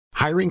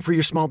Hiring for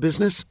your small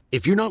business?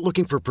 If you're not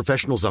looking for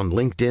professionals on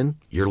LinkedIn,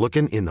 you're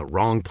looking in the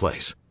wrong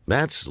place.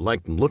 That's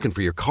like looking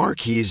for your car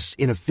keys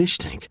in a fish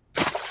tank.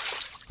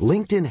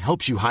 LinkedIn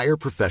helps you hire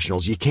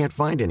professionals you can't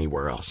find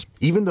anywhere else,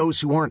 even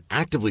those who aren't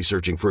actively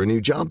searching for a new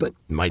job but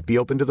might be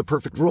open to the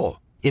perfect role.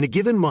 In a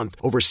given month,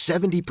 over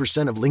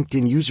 70% of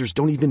LinkedIn users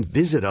don't even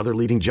visit other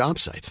leading job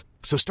sites.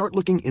 So start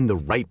looking in the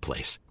right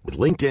place. With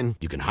LinkedIn,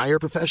 you can hire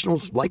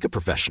professionals like a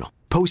professional.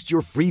 Post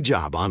your free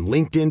job on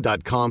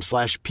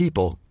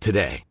linkedin.com/people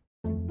today.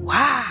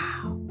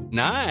 Wow.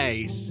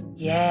 Nice.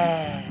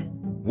 Yeah.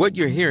 What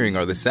you're hearing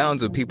are the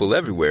sounds of people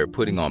everywhere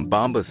putting on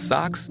Bombas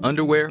socks,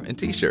 underwear, and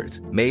T-shirts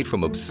made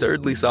from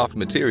absurdly soft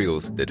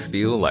materials that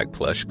feel like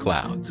plush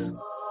clouds.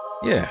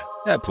 Yeah,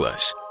 that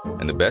plush.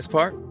 And the best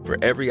part? For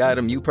every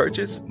item you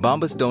purchase,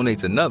 Bombas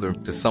donates another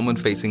to someone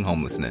facing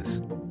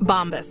homelessness.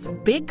 Bombas.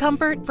 Big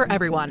comfort for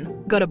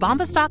everyone. Go to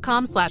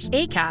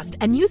bombas.com/ACAST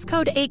and use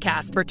code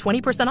ACAST for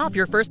 20% off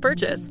your first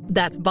purchase.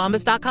 That's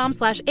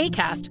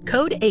bombas.com/ACAST.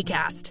 Code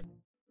ACAST.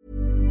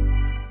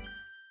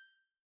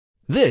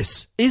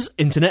 This is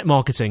Internet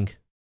Marketing.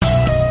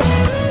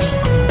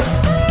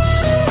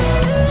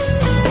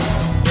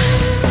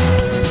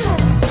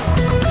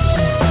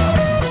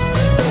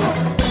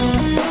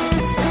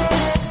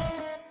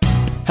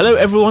 Hello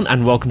everyone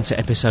and welcome to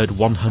episode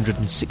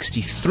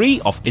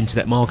 163 of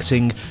Internet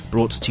Marketing,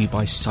 brought to you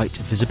by Site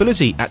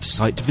Visibility at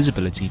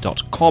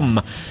sitevisibility.com.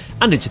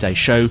 And in today's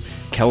show,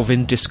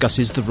 Kelvin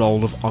discusses the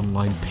role of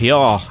online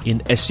PR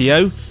in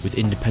SEO with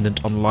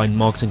independent online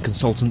marketing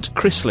consultant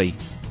Chris Lee.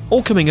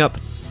 All coming up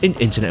in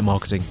Internet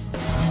Marketing.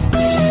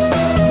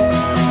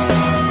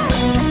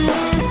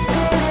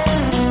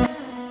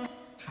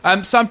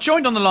 So I'm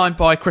joined on the line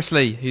by Chris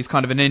Lee, who's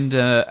kind of an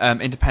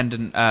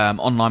independent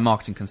online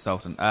marketing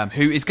consultant,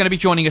 who is going to be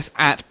joining us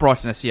at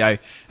Brighton SEO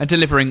and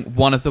delivering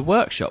one of the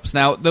workshops.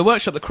 Now, the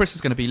workshop that Chris is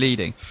going to be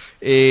leading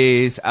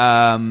is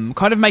kind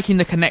of making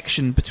the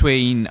connection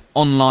between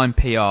online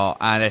PR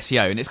and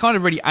SEO, and it's kind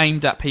of really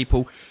aimed at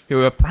people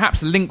who are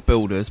perhaps link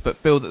builders but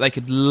feel that they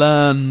could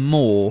learn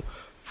more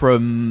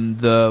from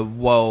the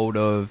world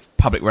of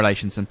public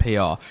relations and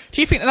PR. Do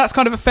you think that that's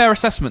kind of a fair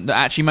assessment, that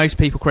actually most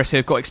people, Chris, who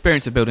have got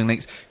experience of building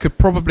links could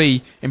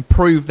probably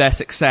improve their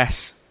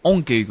success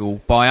on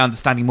Google by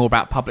understanding more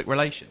about public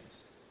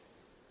relations?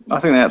 I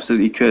think they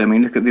absolutely could. I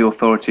mean, look at the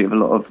authority of a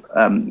lot of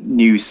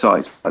news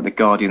sites like The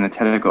Guardian, The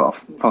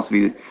Telegraph,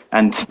 possibly,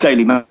 and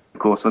Daily Mail, of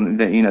course, on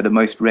the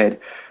most read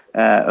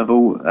of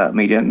all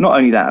media. Not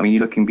only that, I mean,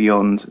 you're looking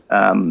beyond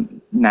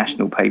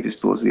national papers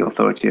towards the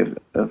authority of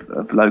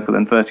local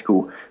and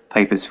vertical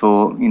papers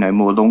for,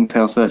 more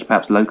long-tail search,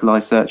 perhaps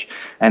localized search.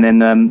 And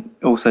then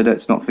also,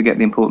 let's not forget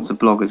the importance of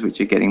bloggers,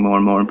 which are getting more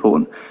and more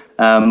important,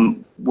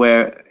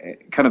 where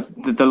kind of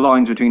the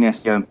lines between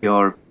SEO and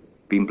PR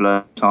have been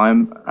blurred over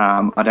time.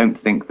 I don't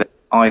think that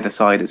either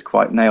side has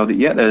quite nailed it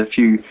yet. There are a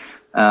few,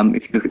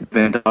 if you look at the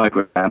Venn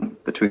diagram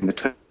between the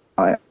two,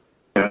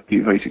 there are a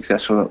few very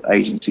successful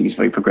agencies,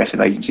 very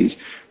progressive agencies,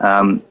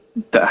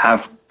 that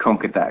have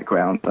conquered that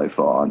ground so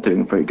far and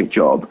doing a very good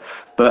job.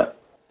 But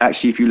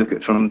actually, if you look at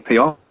it from a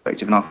PR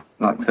perspective, and I've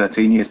like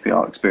 13 years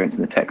PR experience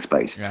in the tech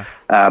space, if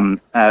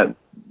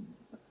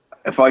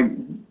I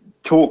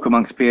talk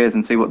amongst peers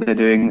and see what they're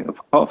doing,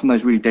 apart from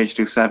those really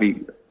digital savvy,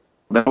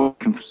 they're all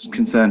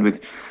concerned with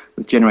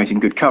generating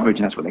good coverage,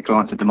 and that's what their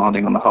clients are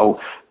demanding on the whole.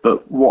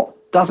 But what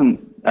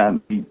doesn't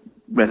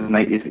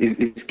resonate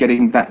is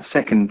getting that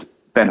second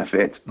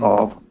benefit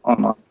of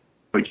online,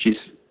 which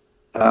is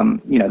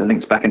the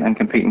links back and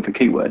competing for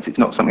keywords. It's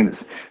not something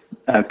that's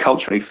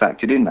culturally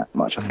factored in that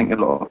much. I think a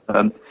lot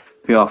of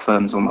PR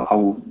firms on the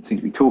whole seem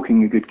to be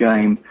talking a good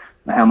game.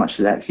 How much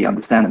do they actually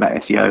understand about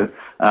SEO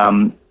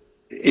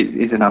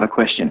is another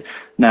question.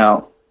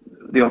 Now,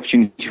 the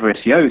opportunity for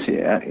SEOs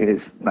here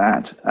is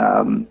that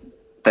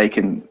they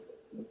can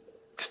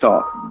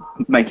start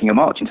making a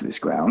march into this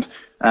ground,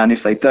 and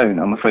if they don't,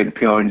 I'm afraid the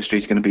PR industry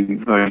is going to be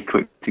very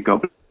quick to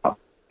gobble up.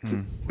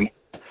 We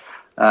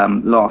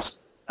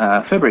last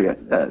February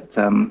at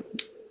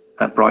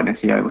Brighton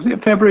SEO. Was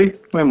it February?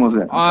 When was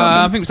it?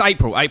 I think it was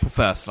April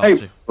 1st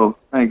last year. Well,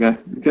 there you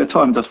go.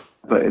 Time does,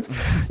 but it's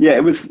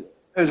it was.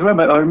 I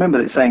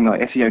remember it saying like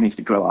SEO needs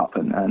to grow up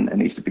and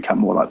needs to become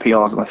more like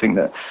PRs, and I think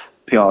that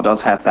PR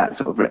does have that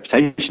sort of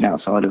reputation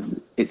outside of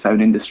its own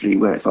industry,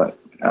 where it's like,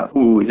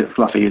 is it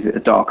fluffy? Is it a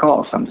dark art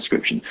of some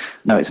description?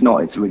 No, it's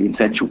not. It's a really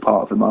essential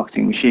part of the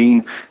marketing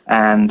machine,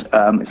 and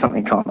it's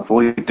something you can't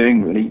avoid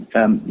doing, really.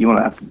 You want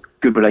to have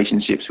good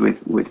relationships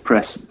with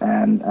press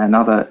and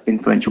other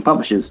influential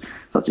publishers,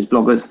 such as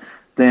bloggers.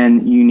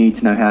 Then you need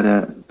to know how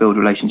to build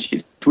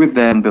relationships with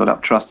them, build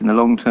up trust in the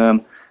long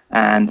term,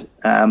 and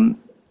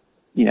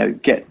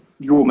get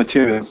your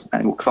materials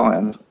and your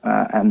clients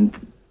and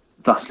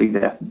thusly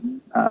their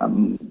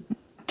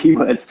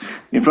keywords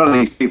in front of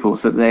these people,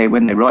 so that they,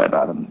 when they write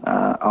about them,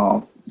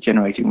 are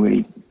generating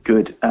really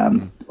good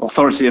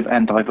authoritative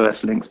and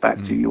diverse links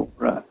back to your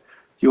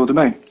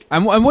domain.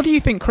 And what do you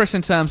think, Chris,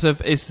 in terms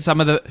of is some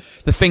of the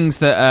things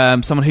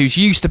that someone who's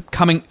used to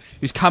coming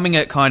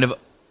at kind of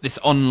this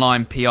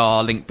online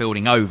PR link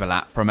building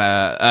overlap from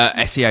a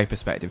SEO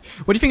perspective.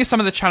 What do you think are some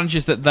of the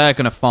challenges that they're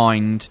going to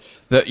find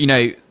that, you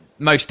know,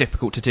 most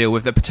difficult to deal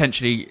with, that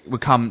potentially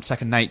would come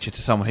second nature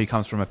to someone who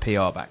comes from a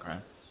PR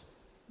background?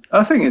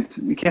 I think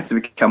you have to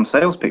become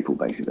salespeople,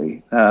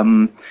 basically.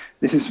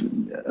 This is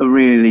a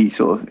really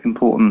sort of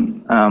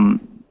important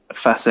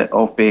facet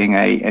of being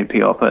a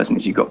PR person,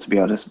 is you've got to be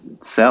able to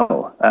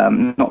sell,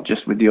 not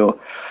just with your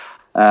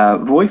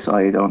voice,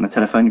 either on the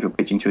telephone if you're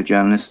pitching to a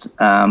journalist,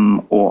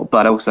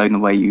 but also in the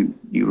way you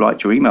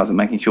write your emails and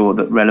making sure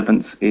that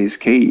relevance is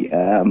key.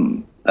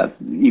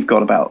 You've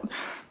got about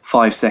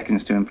 5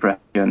 seconds to impress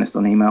a journalist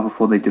on email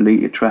before they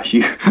delete it, trash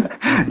you.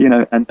 You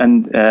know,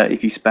 and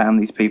if you spam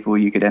these people,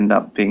 you could end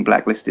up being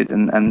blacklisted,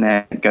 and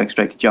they're going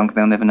straight to junk.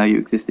 They'll never know you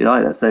existed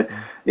either. So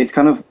it's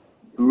kind of a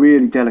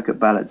really delicate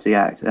balancing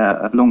act,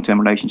 a long-term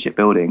relationship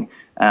building,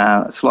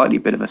 slightly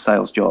bit of a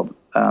sales job,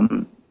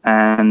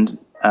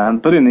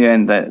 but in the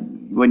end, that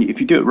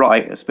if you do it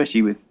right,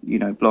 especially with, you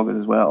know, bloggers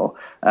as well,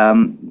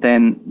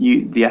 then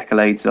the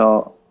accolades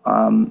are.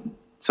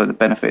 So the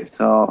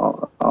benefits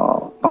are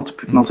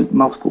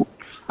multiple.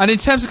 And in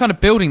terms of kind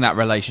of building that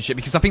relationship,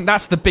 because I think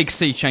that's the big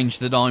sea change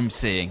that I'm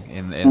seeing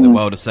in the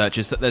world of search,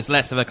 is that there's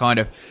less of a kind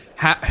of,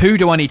 who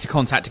do I need to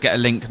contact to get a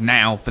link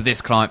now for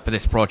this client, for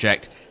this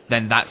project,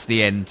 then that's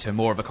the end, to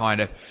more of a kind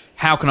of,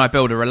 how can I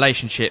build a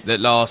relationship that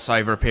lasts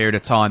over a period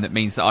of time that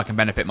means that I can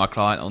benefit my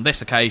client on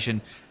this occasion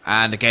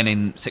and again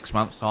in 6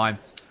 months' time,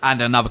 and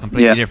another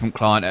completely different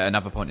client at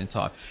another point in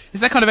time.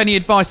 Is there kind of any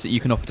advice that you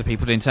can offer to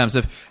people in terms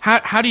of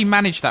how do you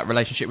manage that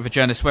relationship with a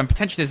journalist when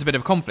potentially there's a bit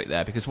of a conflict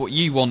there? Because what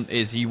you want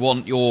is you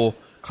want your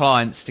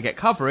clients to get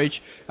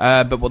coverage,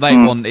 but what they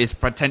want is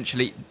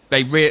potentially,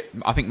 I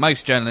think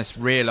most journalists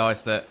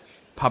realise that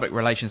public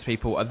relations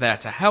people are there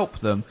to help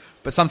them,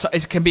 but sometimes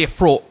it can be a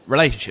fraught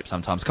relationship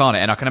sometimes, can't it?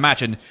 And I can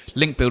imagine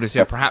link builders who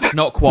are perhaps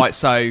not quite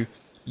so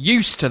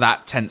used to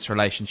that tense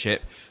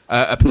relationship,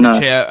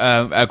 potentially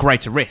a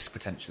greater risk,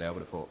 potentially, I would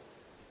have thought.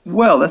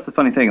 Well, that's the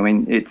funny thing. I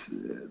mean, it's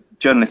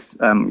journalists,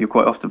 you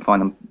quite often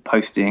find them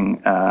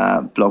posting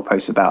blog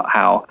posts about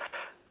how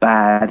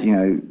bad, you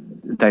know,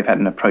 they've had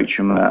an approach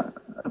from a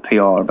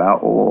PR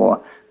about,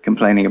 or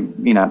complaining,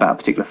 you know, about a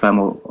particular firm,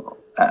 or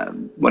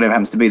whatever it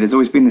happens to be. There's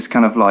always been this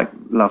kind of like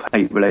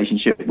love-hate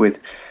relationship with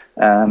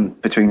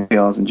between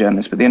PRs and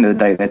journalists, but at the end of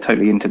the day, they're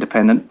totally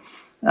interdependent.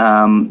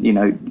 You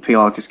know,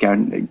 PR just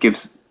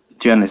gives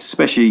journalists,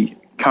 especially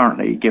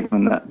currently,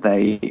 given that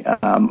they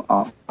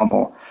are far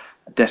more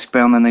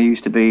desk-bound than they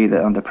used to be,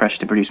 they're under pressure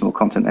to produce more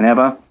content than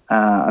ever,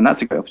 and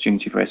that's a great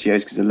opportunity for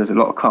SEOs because there's a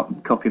lot of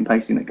copy and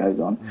pasting that goes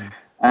on.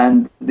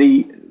 And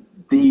the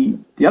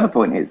other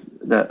point is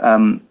that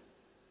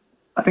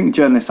I think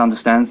journalists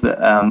understands that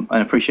and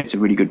appreciates a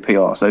really good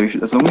PR. So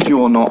as long as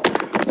you're not,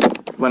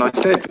 when I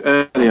said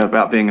earlier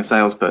about being a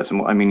salesperson,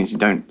 what I mean is you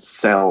don't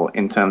sell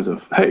in terms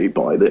of, hey,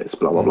 buy this,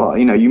 blah, blah, blah.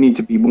 You know, you need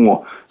to be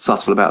more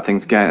subtle about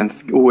things again,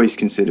 and always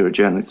consider a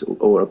journalist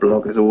or a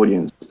blogger's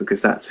audience,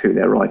 because that's who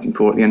they're writing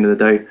for. At the end of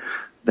the day,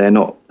 they're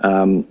not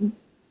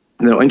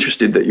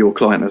interested that your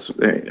client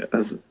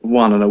has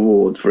won an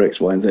award for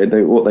X, Y, and Z.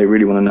 What they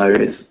really want to know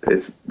is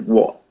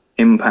what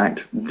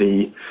impact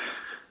the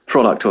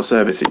product or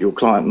service that your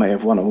client may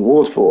have won an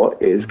award for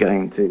is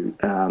going to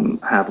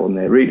have on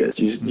their readers.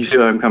 You see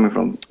where I'm coming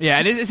from? Yeah,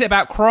 and is it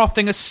about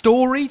crafting a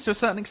story to a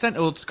certain extent,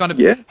 or to kind of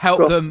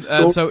help them?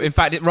 So, in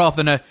fact,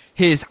 rather than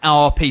here's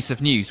our piece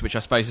of news, which I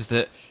suppose is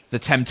the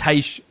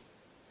temptation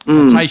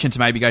to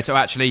maybe go to,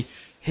 actually,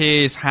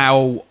 here's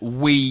how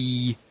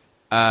we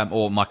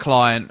or my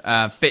client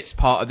fits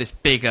part of this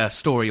bigger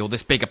story or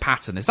this bigger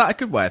pattern. Is that a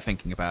good way of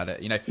thinking about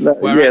it? You know,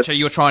 where actually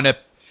you're trying to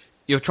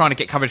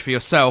get coverage for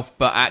yourself,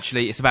 but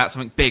actually it's about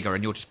something bigger,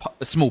 and you're just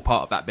a small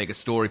part of that bigger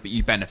story, but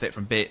you benefit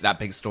from that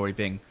bigger story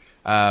being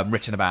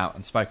written about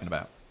and spoken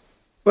about.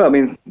 Well, I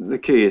mean, the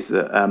key is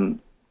that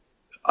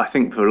I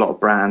think for a lot of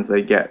brands,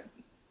 they get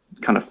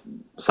kind of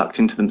sucked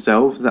into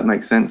themselves, if that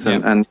makes sense,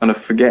 and kind of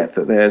forget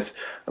that there's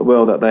a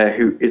world out there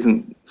who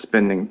isn't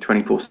spending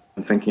 24/7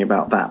 thinking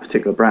about that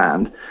particular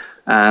brand,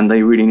 and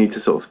they really need to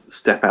sort of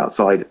step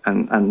outside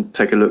and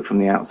take a look from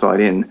the outside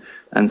in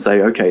and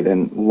say, okay,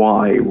 then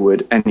why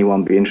would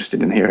anyone be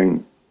interested in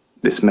hearing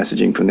this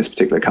messaging from this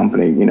particular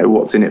company? You know,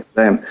 what's in it for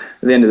them?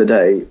 At the end of the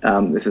day,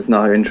 if there's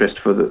no interest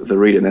for the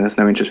reader, then there's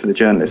no interest for the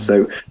journalist.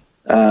 So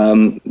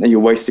you're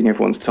wasting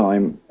everyone's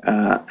time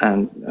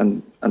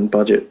and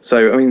budget.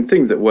 So, I mean,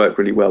 things that work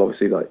really well,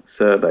 obviously, like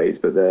surveys,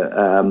 but they're,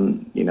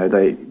 you know,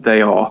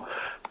 they are,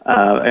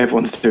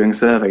 everyone's doing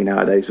survey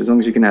nowadays, but as long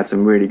as you can add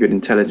some really good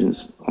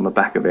intelligence on the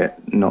back of it,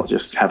 not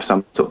just have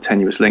some sort of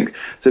tenuous link.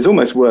 So it's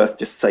almost worth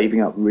just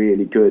saving up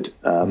really good,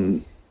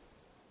 you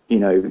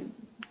know,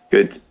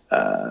 good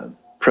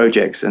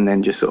projects, and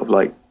then just sort of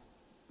like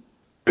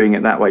doing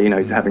it that way, you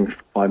know, having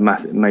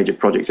 5 major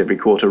projects every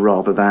quarter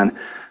rather than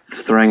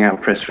throwing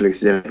out press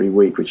releases every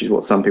week, which is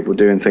what some people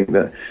do, and think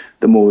that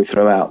the more we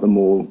throw out, the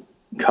more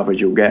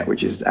coverage you'll get,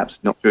 which is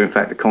absolutely not true. In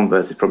fact, the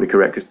converse is probably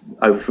correct, because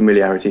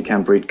over-familiarity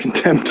can breed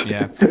contempt.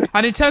 Yeah.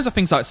 And in terms of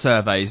things like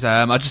surveys,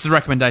 just a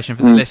recommendation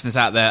for the listeners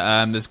out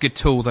there, there's a good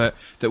tool that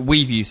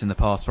we've used in the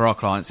past for our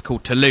clients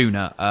called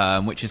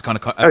Toluna, which is kind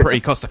of a pretty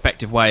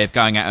cost-effective way of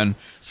going out and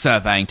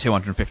surveying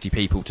 250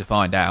 people to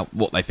find out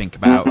what they think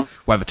about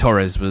whether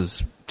Torres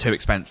was too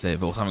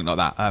expensive or something like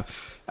that.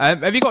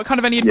 Have you got kind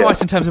of any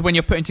advice in terms of when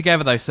you're putting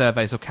together those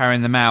surveys or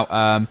carrying them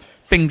out,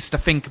 things to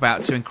think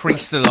about to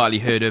increase the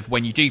likelihood of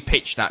when you do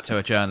pitch that to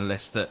a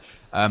journalist that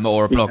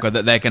or a blogger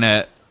that they're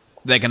gonna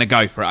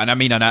go for it? And I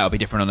know it'll be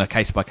different on a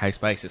case by case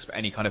basis, but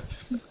any kind of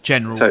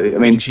general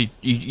things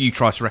you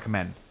try to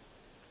recommend?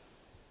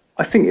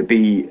 I think it'd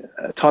be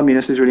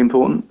timeliness is really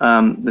important.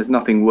 There's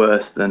nothing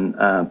worse than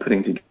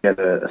putting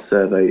together a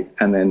survey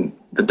and then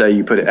the day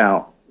you put it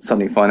out,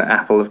 suddenly find that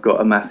Apple have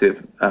got a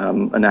massive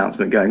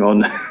announcement going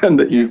on and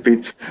that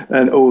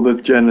and all the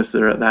journalists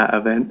are at that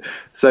event.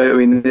 So,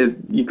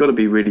 you've got to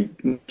be really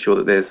sure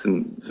that there's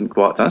some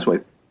quiet time. That's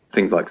why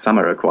things like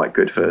summer are quite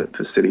good for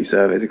silly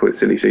surveys. They call it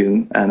silly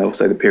season, and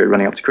also the period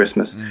running up to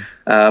Christmas.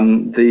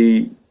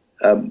 The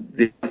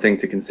other thing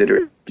to consider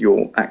is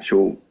your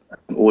actual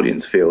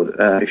audience field.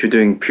 If you're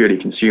doing purely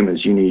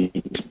consumers, you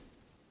need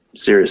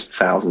serious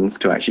thousands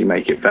to actually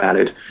make it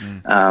valid.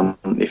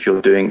 If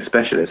you're doing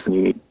specialists, then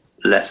you need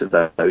less of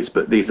those,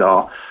 but these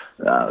are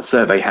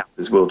survey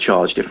houses will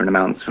charge different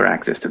amounts for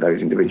access to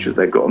those individuals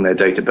they've got on their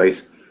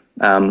database.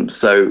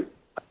 So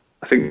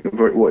I think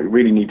what you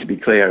really need to be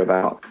clear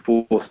about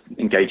before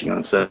engaging on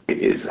a survey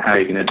is how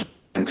you're going to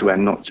end to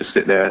end, not just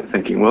sit there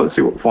thinking, well, let's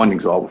see what the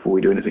findings are before we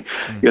do anything.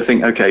 You're going to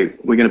think, okay,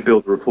 we're going to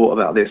build a report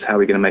about this, how are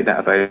we going to make that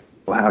available,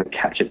 how to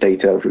capture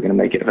data, if we're going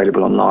to make it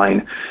available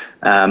online,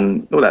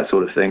 all that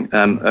sort of thing.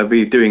 I'll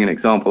be doing an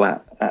example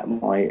at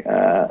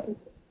my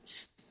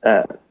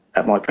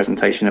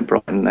presentation at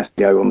Brighton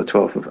SEO on the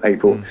 12th of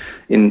April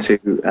into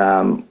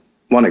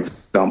one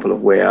example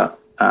of where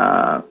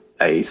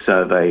a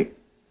survey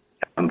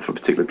for a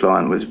particular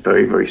client was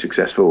very, very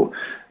successful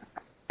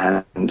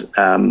and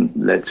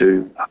led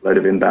to a load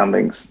of inbound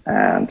links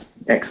and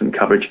excellent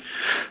coverage.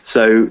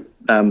 So,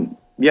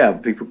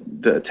 people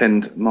that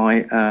attend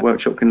my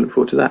workshop can look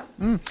forward to that.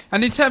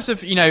 And in terms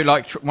of,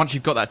 once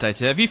you've got that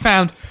data, have you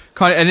found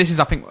and this is,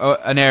 I think,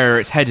 an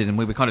area it's headed, and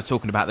we were kind of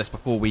talking about this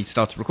before we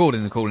started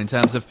recording the call, in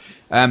terms of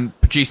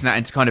producing that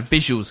into kind of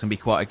visuals can be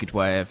quite a good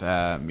way of,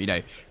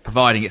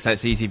 providing it so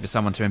it's easy for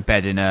someone to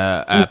embed in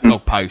a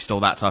blog post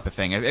or that type of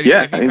thing. Have you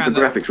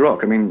infographics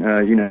rock.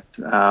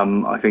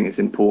 I think it's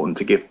important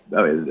to give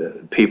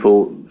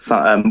people,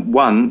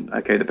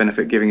 the benefit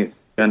of giving it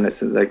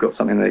journalists that they've got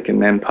something they can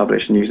then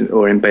publish and use it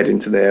or embed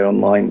into their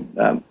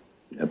online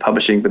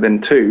publishing. But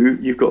then two,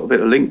 you've got a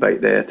bit of link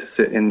bait there to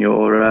sit in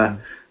your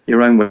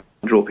own web,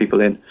 draw people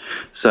in.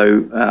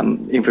 So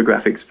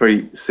infographics,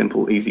 very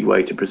simple, easy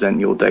way to present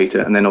your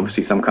data, and then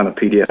obviously some kind of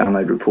PDF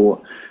download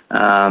report,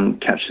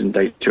 capture some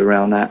data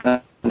around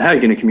that. And how are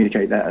you going to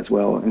communicate that as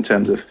well, in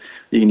terms of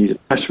you can use a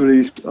press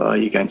release, or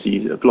you're going to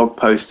use a blog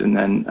post and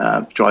then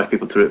drive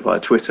people through it via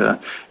Twitter.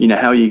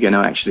 How are you going to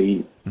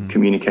actually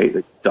communicate that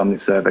you've done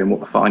this survey and what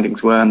the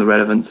findings were, and the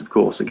relevance, of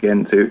course,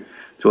 again, to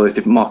all those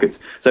different markets.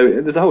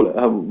 So there's a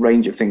whole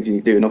range of things you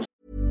need to do. And obviously,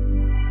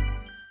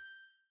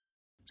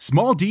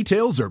 small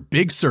details are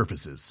big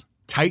surfaces.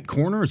 Tight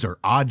corners are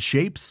odd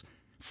shapes.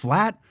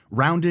 Flat,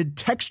 rounded,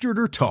 textured,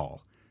 or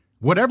tall.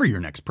 Whatever your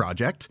next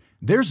project,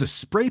 there's a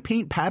spray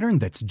paint pattern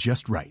that's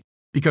just right.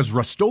 Because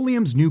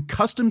Rust-Oleum's new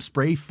Custom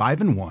Spray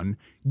 5-in-1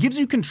 gives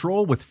you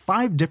control with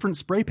 5 different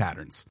spray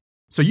patterns.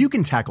 So you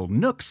can tackle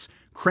nooks,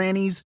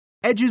 crannies,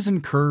 edges,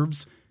 and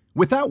curves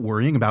without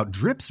worrying about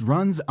drips,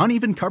 runs,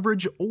 uneven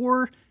coverage,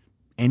 or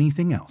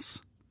anything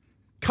else.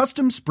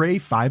 Custom Spray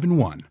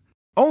 5-in-1.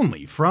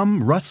 Only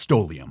from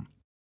Rust-Oleum.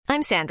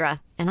 I'm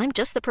Sandra, and I'm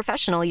just the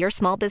professional your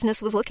small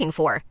business was looking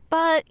for.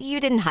 But you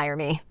didn't hire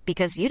me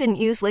because you didn't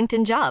use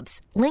LinkedIn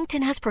Jobs.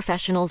 LinkedIn has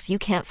professionals you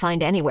can't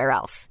find anywhere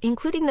else,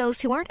 including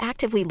those who aren't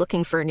actively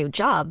looking for a new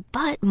job,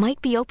 but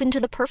might be open to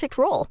the perfect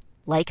role,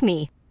 like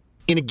me.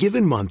 In a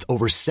given month,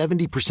 over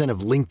 70%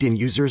 of LinkedIn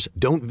users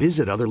don't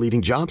visit other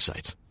leading job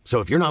sites. So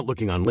if you're not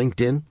looking on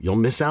LinkedIn, you'll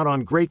miss out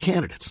on great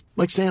candidates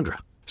like Sandra.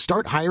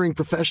 Start hiring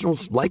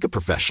professionals like a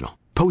professional.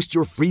 Post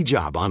your free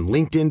job on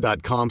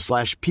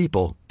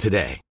linkedin.com/people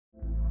today.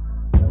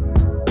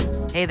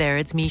 Hey there,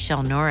 it's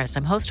Michelle Norris.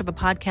 I'm host of a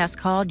podcast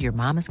called Your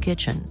Mama's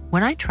Kitchen.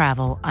 When I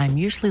travel, I'm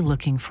usually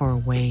looking for a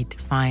way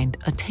to find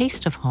a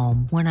taste of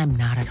home when I'm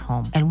not at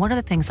home. And one of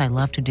the things I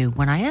love to do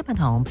when I am at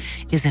home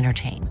is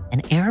entertain.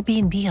 And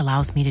Airbnb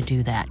allows me to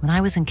do that. When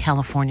I was in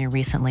California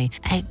recently,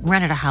 I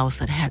rented a house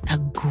that had a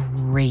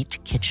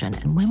great kitchen.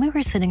 And when we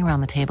were sitting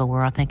around the table, we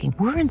were all thinking,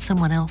 we're in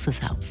someone else's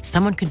house.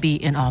 Someone could be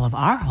in all of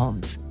our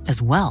homes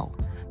as well.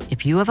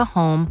 If you have a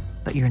home,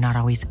 but you're not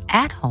always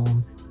at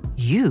home,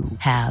 you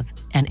have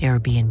an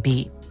Airbnb.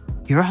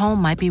 Your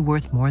home might be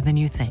worth more than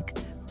you think.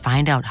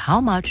 Find out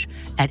how much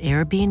at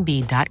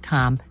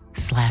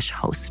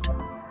airbnb.com/host.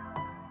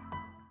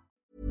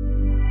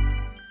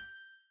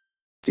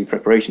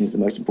 preparation is the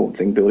most important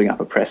thing, building up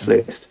a press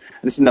list.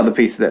 And this is another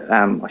piece that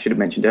I should have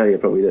mentioned earlier,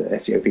 probably that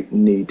SEO people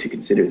need to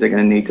consider, is they're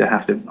going to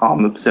have to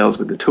arm themselves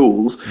with the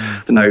tools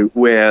to know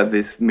where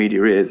this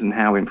media is and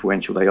how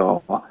influential they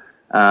are,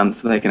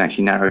 so they can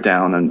actually narrow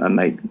down and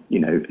make,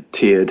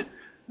 tiered,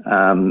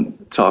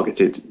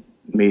 targeted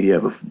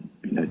media,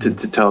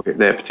 to target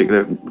their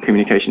particular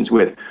communications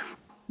with.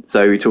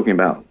 So you're talking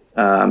about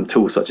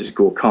tools such as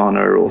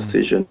Gorkana or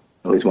Cision,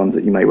 all these ones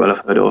that you may well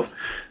have heard of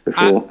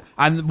before.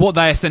 And what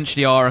they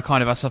essentially are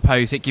kind of, I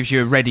suppose, it gives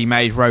you a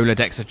ready-made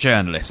Rolodex of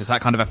journalists. Is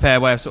that kind of a fair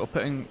way of sort of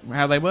putting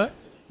how they work?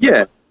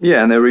 Yeah,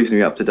 and they're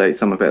reasonably up to date.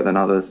 Some are better than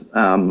others.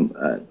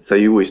 So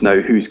you always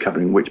know who's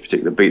covering which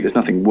particular beat. There's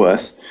nothing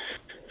worse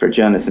for a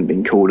journalist than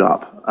being called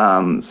up.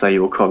 Say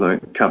you're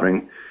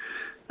covering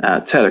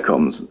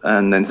telecoms,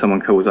 and then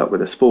someone calls up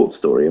with a sports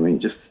story. I mean, it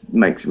just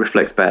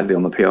reflects badly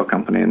on the PR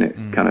company, and it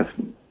kind of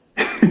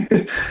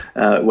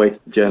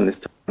wastes the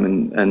journalist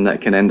time, and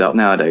that can end up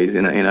nowadays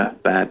in a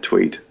bad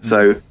tweet.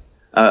 So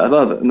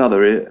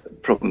another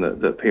problem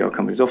that PR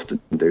companies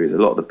often do is a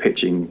lot of the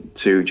pitching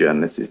to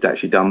journalists is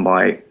actually done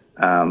by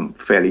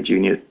fairly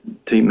junior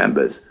team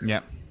members,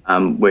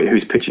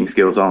 whose pitching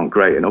skills aren't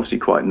great, and obviously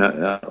quite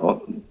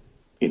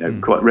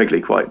quite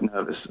regularly quite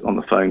nervous on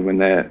the phone when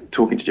they're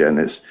talking to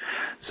journalists.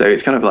 So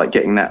it's kind of like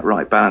getting that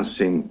right balance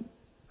between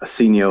a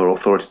senior or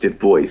authoritative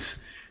voice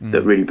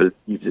that really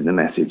believes in the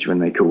message when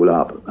they call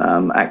up,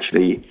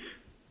 actually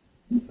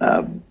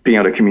being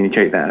able to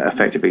communicate that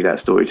effectively, that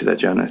story to their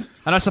journalists.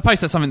 And I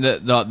suppose that's something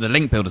that the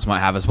link builders might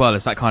have as well,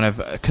 is that kind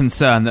of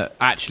concern that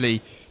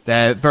actually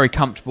they're very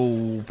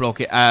comfortable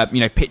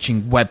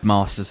pitching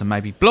webmasters and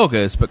maybe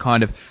bloggers, but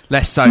kind of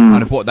less so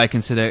kind of what they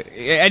consider.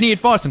 Any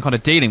advice on kind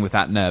of dealing with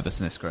that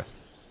nervousness, Chris?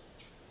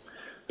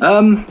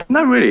 No,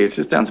 really. It's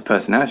just down to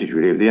personalities,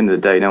 really. At the end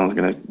of the day, no one's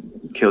going to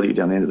kill you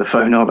down the end of the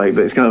phone, are they?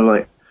 But it's kind of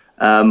like,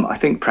 I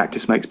think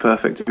practice makes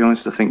perfect, to be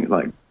honest. I think,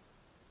 like,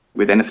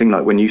 with anything,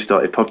 like when you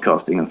started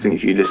podcasting, I think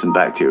if you listen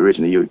back to it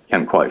originally, you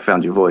hadn't quite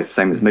found your voice.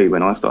 Same as me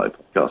when I started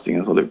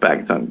podcasting. As I look back,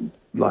 it's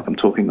like I'm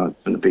talking like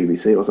from the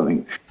BBC or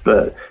something.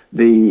 But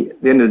the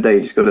end of the day,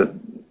 you just got to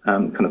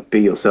kind of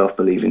be yourself,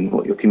 believe in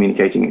what you're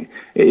communicating.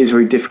 It is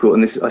very difficult,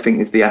 and this, I think,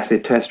 is the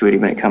acid test really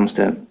when it comes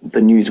to the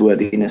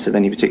newsworthiness of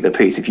any particular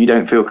piece. If you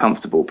don't feel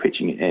comfortable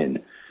pitching it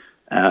in,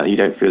 you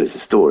don't feel it's a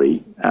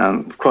story.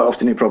 Quite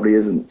often it probably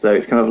isn't. So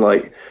it's kind of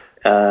like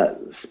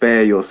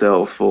spare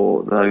yourself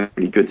for the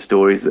really good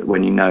stories that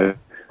when you know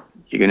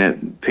you're going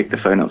to pick the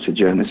phone up to a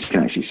journalist, you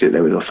can actually sit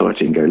there with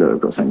authority and go, look,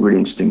 I've got something really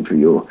interesting for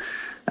your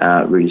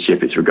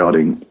readership. It's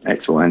regarding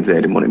X, Y, and Z,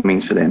 and what it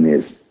means for them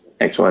is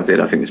X, Y, and Z.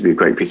 I think this would be a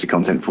great piece of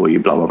content for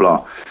you, blah, blah,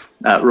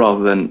 blah.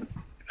 Rather than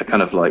a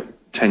kind of like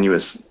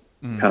tenuous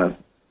kind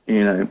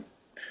of,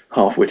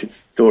 half-witted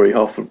story,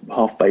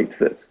 half-baked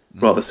that's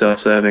rather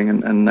self-serving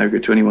and no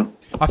good to anyone.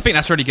 I think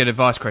that's really good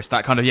advice, Chris.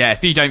 That kind of,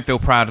 if you don't feel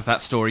proud of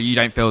that story, you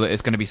don't feel that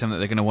it's going to be something that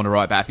they're going to want to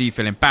write about. If you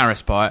feel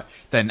embarrassed by it,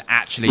 then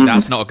actually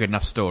that's not a good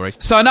enough story.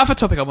 So another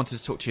topic I wanted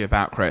to talk to you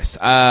about, Chris,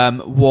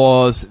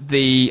 was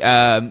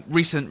the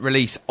recent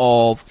release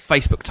of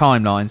Facebook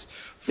timelines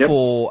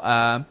for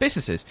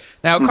businesses.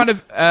 Now, kind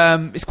of,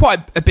 it's quite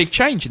a big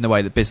change in the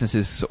way that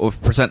businesses sort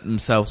of present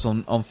themselves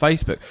on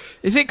Facebook.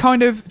 Is it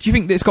kind of, do you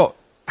think that it's got,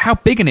 how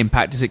big an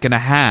impact is it going to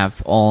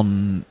have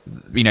on,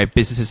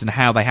 businesses and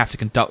how they have to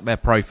conduct their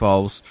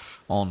profiles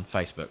on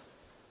Facebook?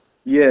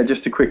 Yeah,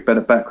 just a quick bit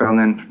of background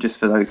then, just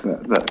for those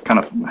that kind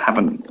of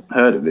haven't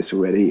heard of this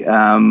already.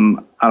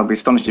 I'll be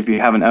astonished if you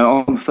haven't.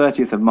 On the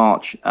 30th of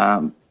March,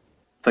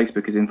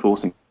 Facebook is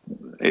enforcing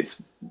its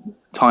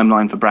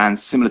timeline for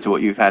brands, similar to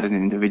what you've had as an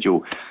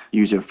individual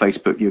user of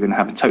Facebook. You're going to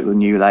have a totally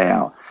new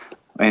layout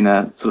in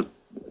a sort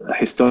of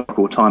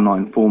historical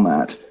timeline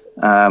format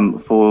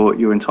for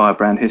your entire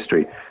brand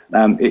history.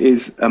 It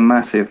is a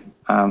massive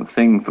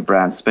thing for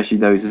brands, especially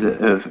those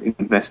that have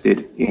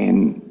invested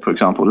in, for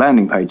example,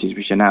 landing pages,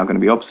 which are now going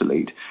to be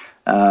obsolete.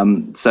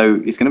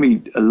 So it's going to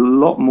be a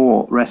lot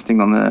more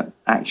resting on the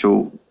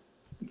actual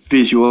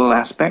visual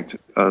aspect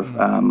of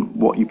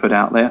what you put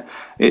out there.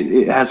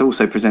 It has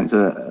also presents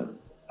a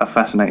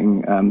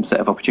fascinating set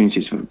of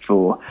opportunities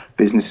for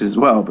businesses as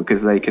well,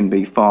 because they can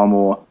be far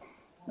more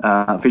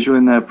visual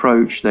in their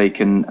approach. They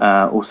can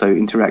also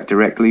interact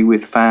directly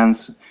with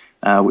fans,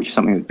 which is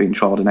something that's been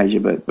trialled in Asia,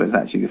 but it's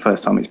actually the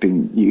first time it's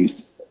been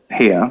used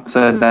here.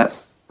 So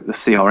that's the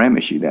CRM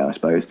issue there, I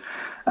suppose.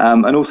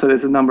 And also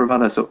there's a number of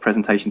other sort of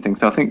presentation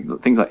things. So I think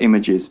that things like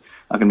images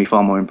are going to be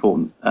far more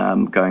important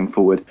going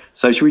forward.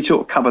 So should we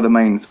sort of cover the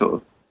main sort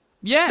of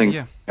things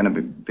that are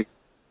going to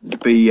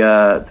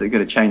going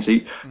to change? So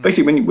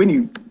basically, when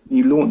you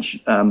launch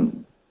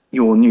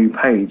your new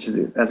page,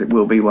 as it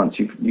will be once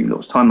you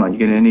launch Timeline,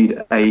 you're going to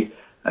need a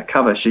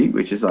cover sheet,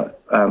 which is like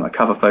a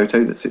cover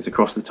photo that sits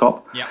across the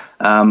top.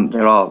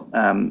 There are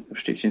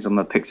restrictions on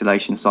the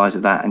pixelation size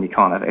of that, and you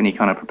can't have any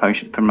kind of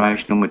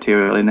promotional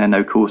material in there,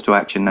 no calls to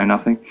action, no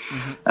nothing.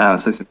 So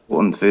it's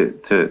important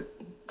to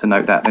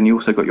note that. Then you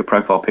also got your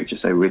profile picture,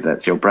 so with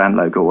that's your brand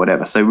logo or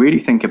whatever. So really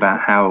think about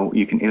how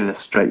you can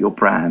illustrate your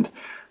brand.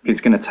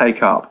 It's going to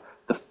take up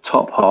the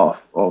top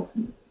half of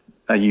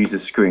a user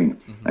screen.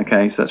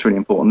 Okay, so that's really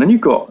important. Then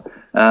you've got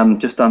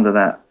just under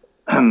that,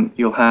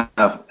 you'll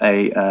have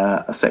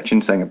a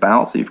section saying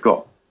about. So you've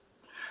got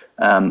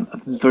a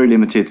very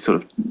limited,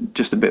 sort of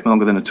just a bit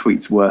longer than a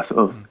tweet's worth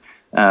of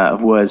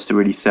words to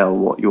really sell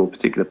what your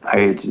particular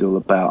page is all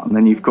about. And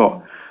then you've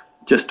got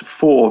just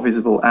 4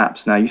 visible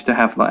apps. Now, I used to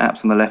have like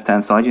apps on the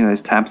left-hand side, you know,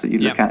 those tabs that you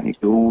look at, and you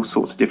do all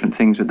sorts of different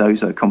things with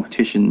those,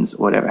 competitions,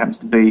 whatever it happens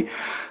to be.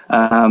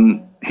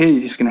 Here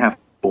you're just going to have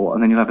 4,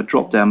 and then you'll have a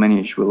drop-down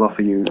menu which will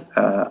offer you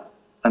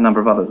a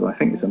number of others. I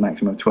think it's a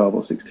maximum of 12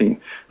 or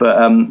 16.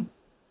 But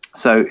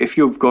so if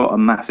you've got a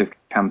massive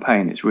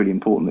campaign, it's really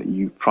important that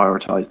you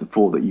prioritize the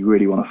 4 that you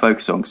really want to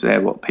focus on, because they're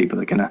what people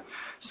are going to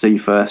see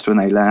first when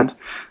they land.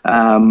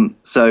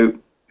 So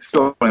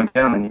scrolling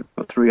down, and you've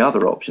got 3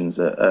 other options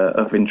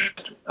of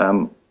interest.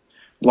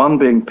 One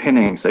being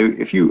pinning. So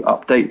if you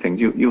update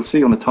things, you'll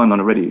see on the timeline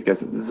already, it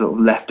goes there's a sort of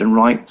left and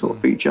right sort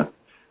of feature.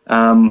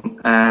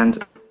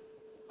 And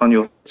on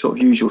your sort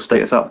of usual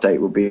status update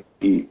will be,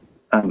 you've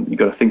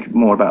got to think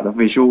more about the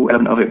visual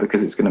element of it,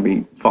 because it's going to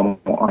be far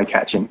more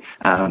eye-catching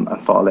and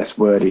far less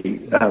wordy,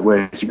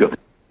 whereas you've got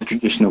the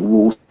traditional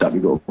wall stuff,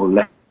 you've got more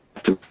left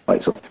to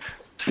right sort of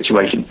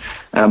situation.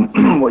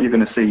 What you're going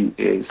to see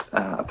is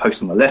a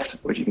post on the left,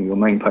 which is your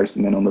main post,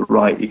 and then on the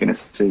right you're going to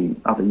see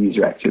other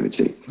user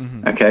activity.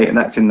 Okay, and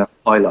that's in the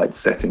highlight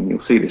setting.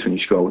 You'll see this when you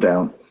scroll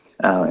down.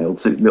 It'll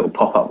see a little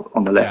pop-up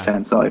on the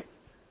left-hand side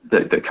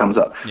that comes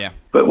up. Yeah.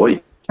 But what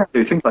you can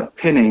do, things like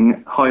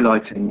pinning,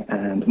 highlighting,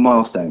 and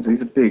milestones,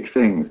 these are big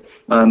things.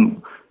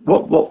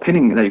 What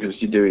pinning enables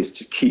you to do is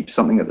to keep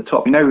something at the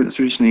top. You know,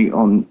 traditionally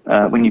on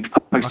when you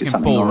posted like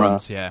something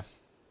forums, you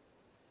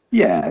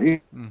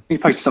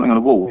posted something on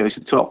a wall, it goes to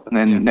the top, and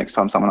then next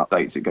time someone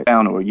updates, it goes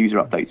down, or a user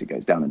updates, it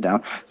goes down and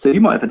down. So you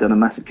might have done a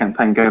massive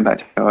campaign going back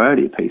to our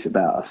earlier piece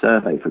about a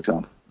survey, for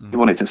example. You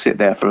want it to sit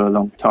there for a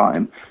long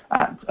time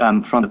at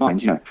front of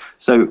mind, you know.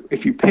 So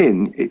if you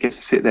pin, it gets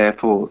to sit there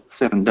for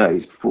 7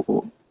 days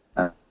before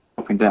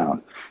dropping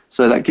down.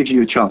 So that gives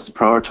you a chance to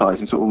prioritize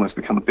and sort of almost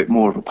become a bit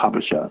more of a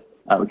publisher.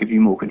 It will give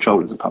you more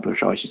control as a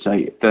publisher, I should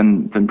say,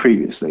 than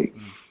previously.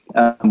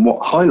 And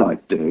what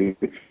highlights do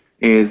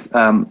is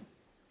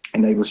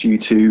enables you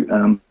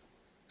to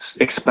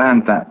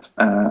expand that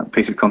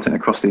piece of content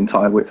across the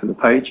entire width of the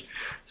page.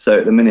 So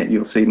at the minute,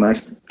 you'll see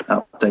most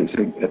updates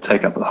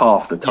take up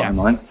half the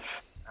timeline.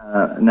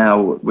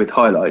 Now with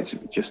highlights,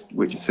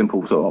 which is a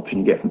simple sort of option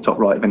you get from the top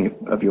right of any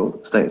of your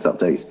status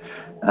updates,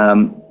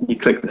 you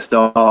click the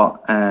star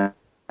and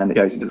it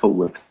goes into the full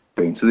width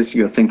screen. So this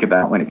you're going to think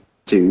about when it comes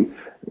to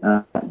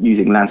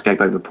using landscape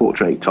over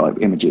portrait type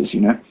images,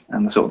 you know,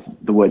 and the sort of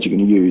the words you're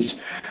going to use.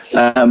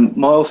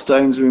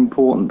 Milestones are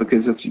important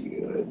because of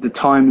the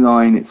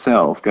timeline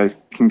itself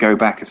can go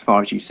back as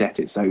far as you set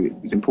it. So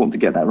it's important to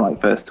get that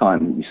right first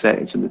time that you set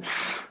it to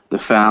the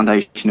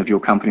foundation of your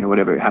company or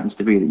whatever it happens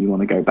to be that you want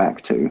to go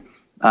back to.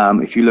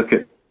 If you look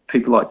at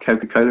people like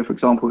Coca-Cola, for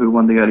example, who were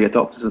one of the early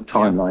adopters of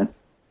timeline,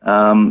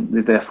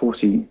 they're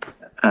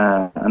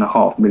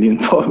 40.5 million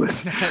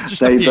followers.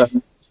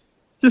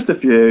 Just a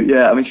few,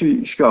 yeah. I mean, if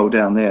you scroll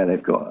down there,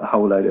 they've got a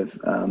whole load of,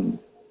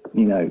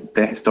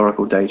 their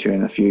historical data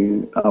and a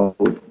few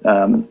old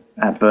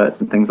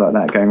adverts and things like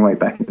that, going way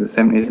back into the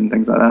 70s and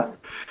things like that.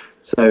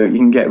 So you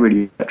can get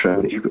really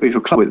retro. If you're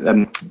a club with,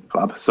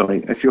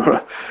 if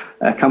you're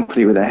a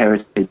company with a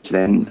heritage,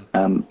 then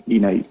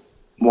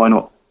why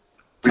not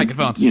take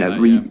advantage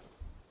of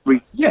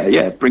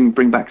that,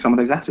 bring back some of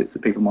those assets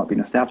that people might be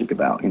nostalgic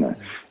about, you know.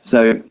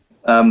 So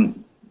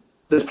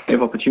there's plenty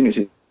of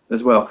opportunity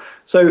as well.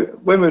 So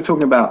when we're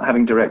talking about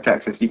having direct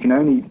access, you can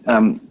only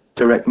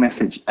direct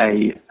message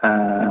a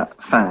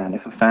fan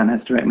if a fan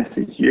has direct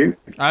messaged you.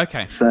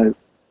 Okay. So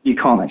you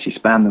can't actually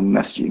spam them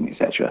messaging,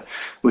 etc.,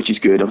 which is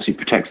good. Obviously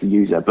protects the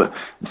user, but at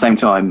the same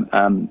time,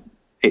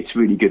 it's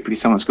really good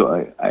because someone's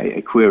got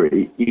a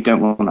query. You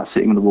don't want that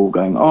sitting on the wall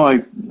going, "Oh,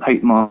 I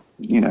hate my,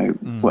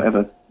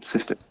 whatever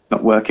system, it's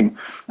not working.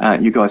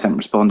 You guys haven't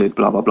responded,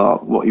 blah blah blah."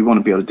 What you want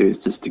to be able to do is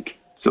just to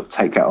sort of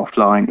take that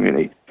offline,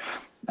 really.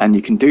 And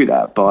you can do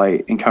that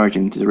by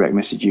encouraging them to direct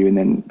message you and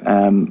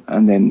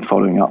then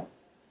following up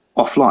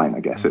offline, I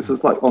guess. It's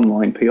just like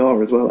online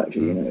PR as well,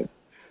 actually,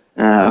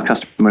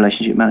 customer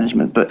relationship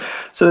management. But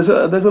so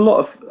there's a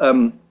lot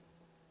of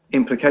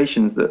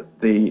implications that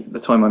the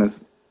timeline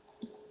has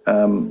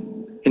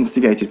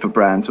instigated for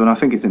brands, and I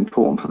think it's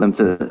important for them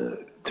to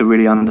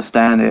really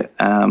understand it,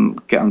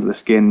 get under the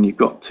skin. You've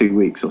got 2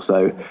 weeks or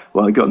so.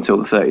 Well, you've got until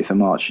the 30th of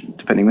March,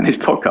 depending when this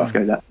podcast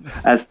goes out,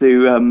 as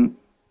to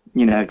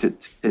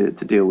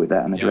to deal with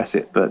that and address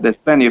it. But there's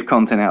plenty of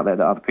content out there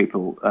that other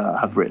people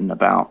have written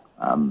about,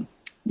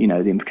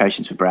 the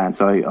implications for brands.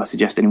 So I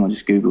suggest anyone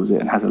just Googles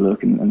it and has a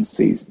look and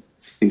sees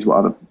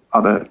what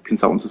other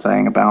consultants are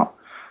saying about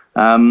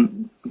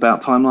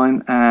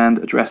timeline and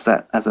address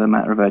that as a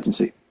matter of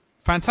urgency.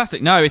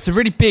 Fantastic. No, it's a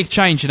really big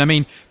change, and I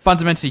mean,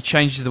 fundamentally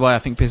changes the way I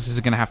think businesses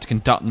are going to have to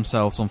conduct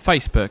themselves on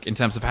Facebook in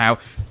terms of how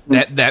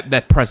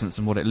their presence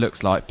and what it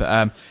looks like.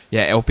 But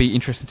it'll be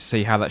interesting to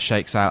see how that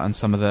shakes out and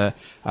some of the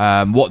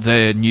what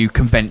the new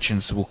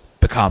conventions will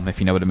become, if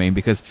you know what I mean,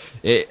 because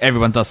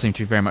everyone does seem to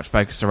be very much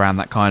focused around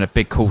that kind of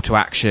big call to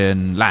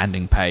action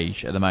landing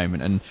page at the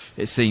moment, and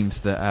it seems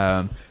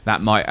that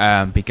that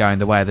might be going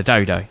the way of the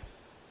dodo.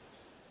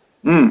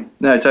 No,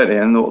 totally,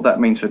 and what that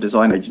means for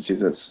design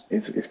agencies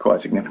is quite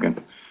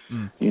significant.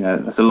 You know,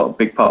 that's a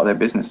big part of their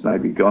business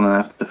maybe gone and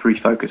have to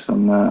refocus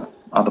on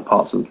other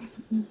parts of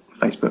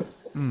Facebook.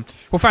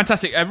 Well,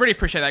 fantastic. I really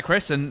appreciate that,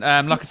 Chris. And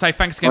like I say,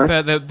 thanks again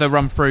for the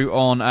run through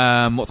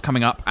on what's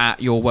coming up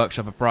at your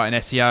workshop at Brighton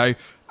SEO.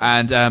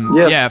 And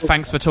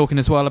thanks for talking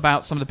as well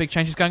about some of the big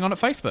changes going on at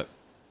Facebook.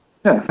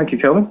 Yeah, thank you,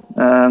 Kelvin.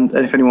 And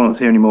if anyone wants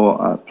to hear any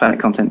more,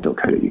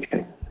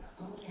 planetcontent.co.uk.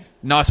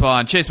 Nice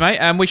one. Cheers, mate.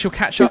 And we shall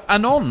catch up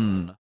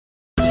anon.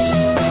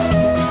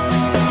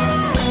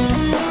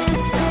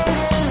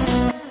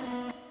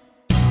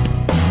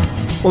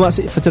 Well, that's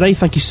it for today.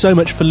 Thank you so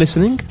much for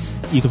listening.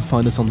 You can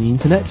find us on the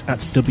internet at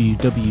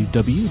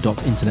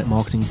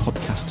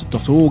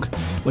www.internetmarketingpodcast.org,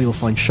 where you'll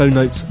find show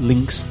notes,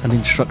 links, and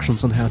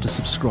instructions on how to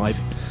subscribe.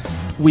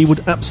 We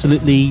would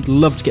absolutely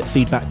love to get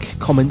feedback,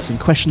 comments, and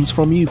questions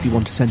from you. If you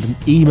want to send an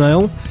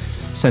email,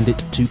 send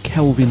it to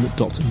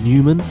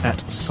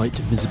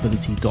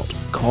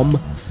kelvin.newman@sitevisibility.com.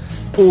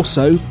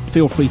 Also,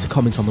 feel free to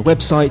comment on the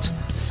website,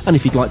 and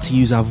if you'd like to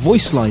use our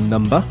voice line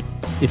number,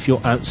 if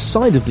you're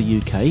outside of the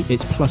UK,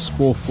 it's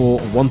 +44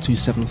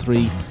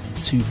 1273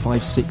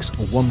 256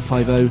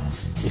 150.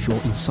 If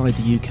you're inside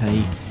the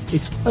UK,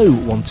 it's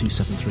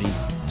 01273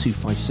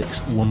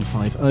 256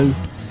 150.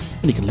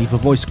 And you can leave a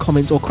voice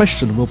comment or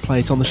question and we'll play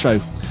it on the show.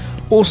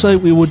 Also,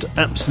 we would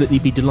absolutely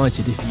be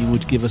delighted if you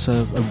would give us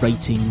a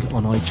rating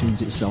on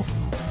iTunes itself.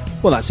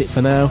 Well, that's it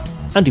for now.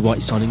 Andy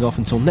White signing off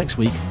until next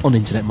week on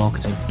Internet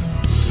Marketing.